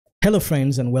Hello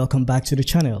friends and welcome back to the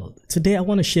channel. Today I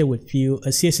want to share with you a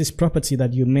CSS property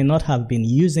that you may not have been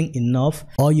using enough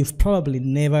or you've probably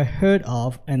never heard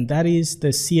of, and that is the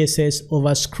CSS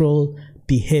overscroll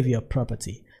behavior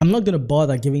property. I'm not going to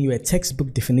bother giving you a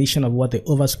textbook definition of what the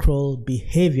overscroll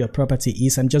behavior property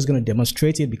is. I'm just going to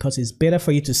demonstrate it because it's better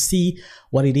for you to see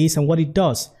what it is and what it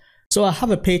does. So I have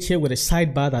a page here with a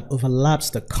sidebar that overlaps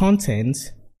the content.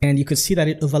 And you can see that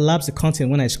it overlaps the content.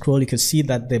 When I scroll, you can see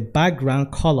that the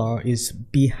background color is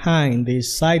behind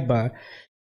this sidebar.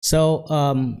 So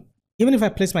even if I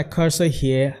place my cursor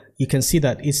here, you can see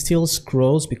that it still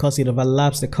scrolls because it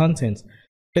overlaps the content.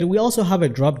 But we also have a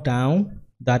drop down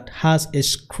that has a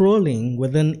scrolling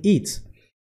within it.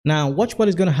 Now watch what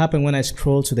is going to happen when I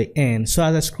scroll to the end. So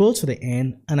as I scroll to the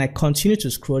end and I continue to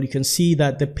scroll, you can see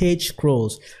that the page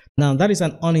scrolls. Now that is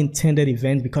an unintended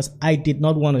event because I did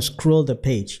not want to scroll the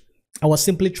page. I was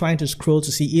simply trying to scroll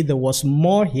to see if there was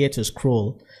more here to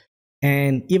scroll.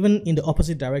 And even in the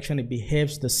opposite direction, it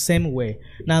behaves the same way.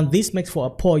 Now this makes for a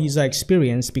poor user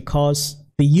experience because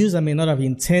the user may not have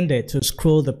intended to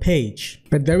scroll the page.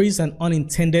 But there is an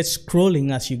unintended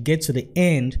scrolling as you get to the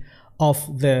end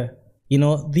of the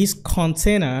this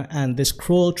container, and the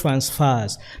scroll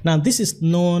transfers. Now this is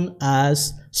known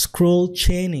as scroll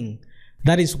chaining.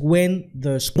 That is when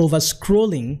the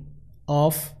over-scrolling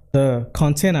of the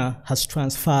container has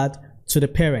transferred to the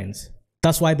parent.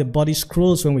 That's why the body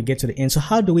scrolls when we get to the end. So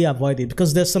how do we avoid it?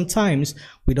 Because there's sometimes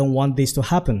we don't want this to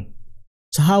happen.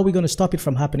 So how are we going to stop it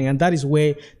from happening? And that is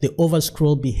where the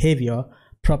over-scroll behavior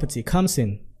property comes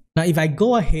in. Now, if I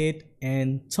go ahead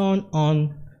and turn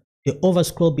on the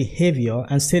over-scroll behavior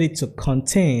and set it to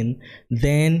contain,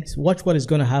 then watch what is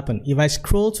going to happen. If I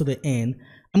scroll to the end,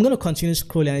 I'm going to continue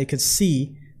scrolling, and you can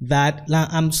see that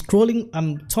I'm scrolling,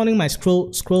 I'm turning my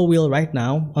scroll wheel right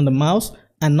now on the mouse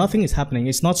and nothing is happening.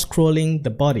 It's not scrolling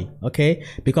the body, okay?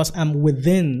 Because I'm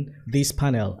within this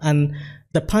panel, and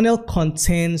the panel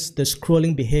contains the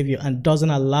scrolling behavior and doesn't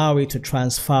allow it to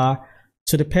transfer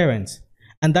to the parent.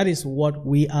 And that is what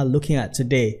we are looking at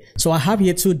today. So I have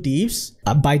here two divs.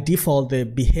 By default, they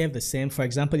behave the same. For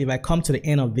example, if I come to the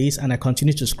end of this and I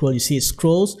continue to scroll, you see it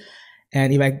scrolls.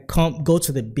 And if I go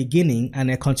to the beginning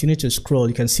and I continue to scroll,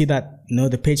 you can see that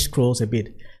the page scrolls a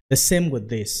bit. The same with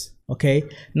this. Okay.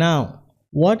 Now,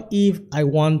 what if I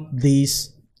want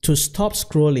this to stop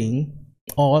scrolling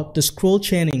or the scroll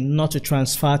chaining not to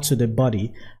transfer to the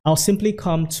body? I'll simply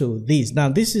come to this. Now,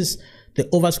 this is the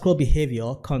overscroll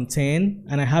behavior contain,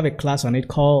 and I have a class on it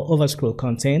called overscroll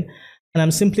contain, and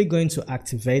I'm simply going to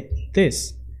activate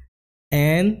this.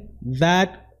 And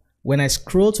that when I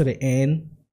scroll to the end,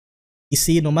 you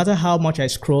see, no matter how much I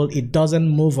scroll, it doesn't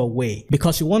move away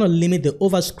because you want to limit the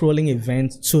over-scrolling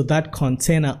event to that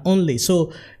container only.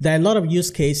 So there are a lot of use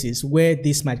cases where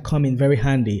this might come in very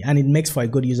handy, and it makes for a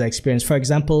good user experience. For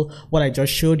example, what I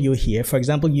just showed you here, for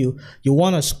example, you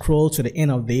want to scroll to the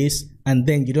end of this, and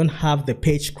then you don't have the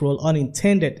page scroll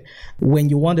unintended. When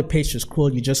you want the page to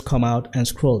scroll, you just come out and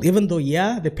scroll. Even though,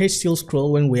 yeah, the page still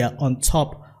scroll when we are on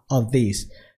top of this.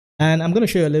 And I'm going to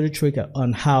show you a little trick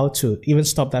on how to even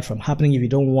stop that from happening if you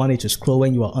don't want it to scroll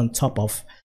when you are on top of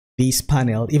this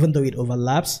panel, even though it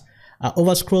overlaps.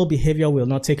 Overscroll behavior will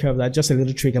not take care of that. Just a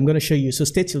little trick I'm going to show you. So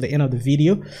stay till the end of the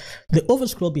video. The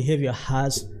overscroll behavior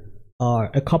has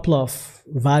a couple of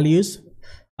values.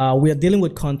 We are dealing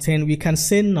with content. We can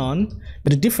say none, but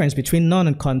the difference between none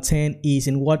and content is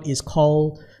in what is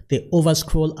called the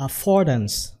overscroll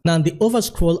affordance. Now, the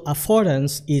overscroll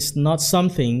affordance is not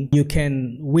something you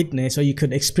can witness or you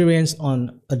could experience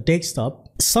on a desktop.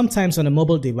 Sometimes on a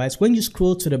mobile device, when you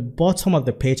scroll to the bottom of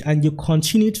the page and you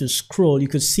continue to scroll, you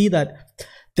could see that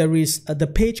there is the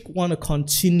page want to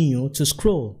continue to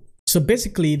scroll. So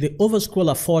basically, the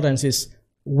overscroll affordance is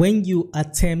when you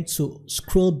attempt to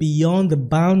scroll beyond the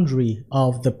boundary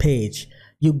of the page.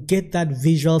 You get that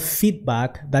visual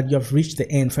feedback that you have reached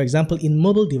the end. For example, in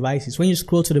mobile devices, when you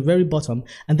scroll to the very bottom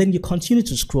and then you continue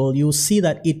to scroll, you will see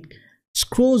that it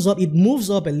scrolls up, it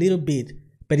moves up a little bit,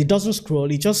 but it doesn't scroll,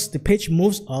 the page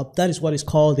moves up. That is what is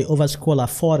called the overscroll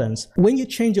affordance. When you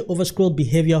change the overscroll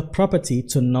behavior property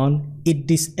to none, it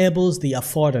disables the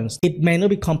affordance. It may not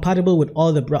be compatible with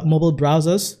all the mobile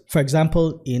browsers. For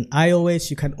example, in iOS,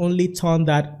 you can only turn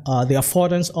that the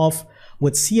affordance off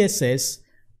with CSS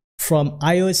from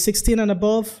iOS 16 and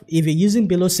above. If you're using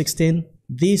below 16,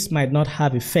 this might not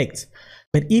have effect.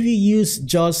 But if you use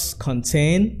just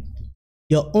contain,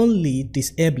 you're only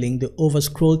disabling the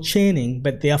overscroll chaining,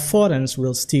 but the affordance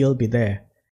will still be there.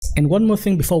 And one more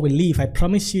thing before we leave, I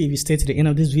promise you, if you stay to the end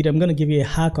of this video, I'm going to give you a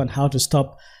hack on how to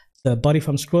stop the body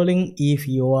from scrolling if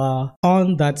you are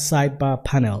on that sidebar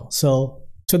panel. So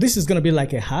this is going to be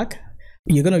like a hack.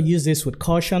 You're going to use this with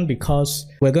caution because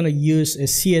we're going to use a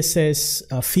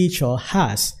CSS feature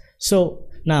has. So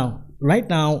now, right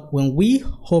now, when we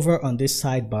hover on this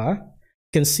sidebar,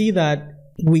 you can see that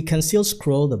we can still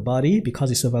scroll the body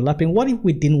because it's overlapping. What if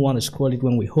we didn't want to scroll it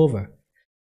when we hover?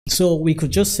 So we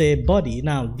could just say body.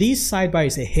 Now, this sidebar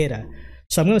is a header.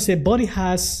 So I'm going to say body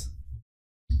has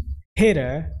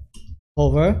header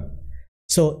hover.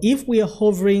 So if we are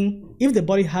hovering, if the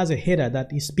body has a header that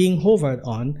is being hovered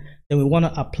on, then we want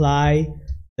to apply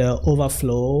the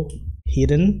overflow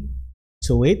hidden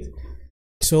to it.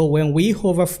 So when we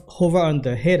hover on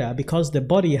the header, because the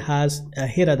body has a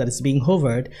header that is being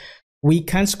hovered, we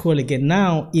can scroll again.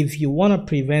 Now, if you want to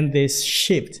prevent this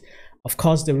shift, of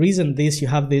course, the reason you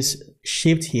have this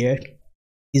shift here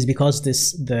is because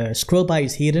the scroll bar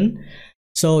is hidden.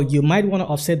 So you might want to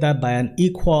offset that by an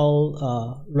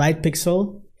equal right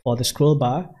pixel for the scroll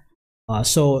bar.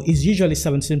 So it's usually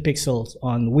 17 pixels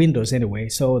on Windows anyway.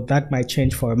 So that might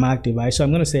change for a Mac device. So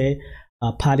I'm going to say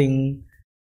padding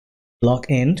block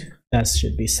end, that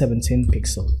should be 17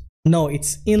 pixels. No,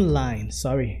 it's inline,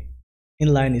 sorry.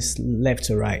 Inline is left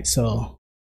to right. So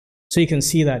you can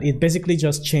see that it basically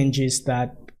just changes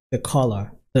the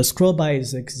color. The scroll bar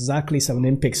is exactly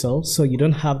 17 pixels, so you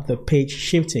don't have the page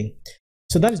shifting.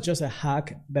 So that is just a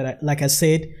hack, but like I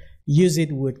said, use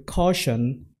it with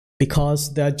caution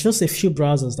because there are just a few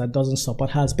browsers that doesn't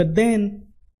support has, but then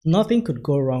nothing could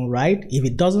go wrong, right? If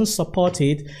it doesn't support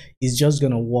it, it's just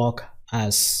gonna work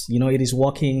as, you know, it is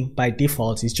working by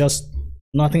default. It's just,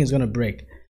 nothing is gonna break.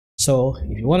 So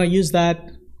if you wanna use that,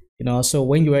 you know, so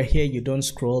when you are here, you don't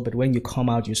scroll, but when you come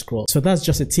out, you scroll. So that's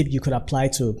just a tip you could apply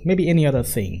to maybe any other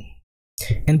thing.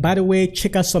 And by the way,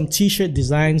 check out some t-shirt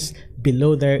designs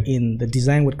below there in the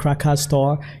Design with Crackers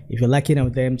store. If you like any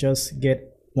of them, just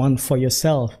get one for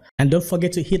yourself. And don't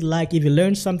forget to hit like if you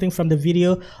learned something from the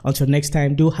video. Until next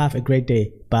time, do have a great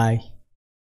day. Bye.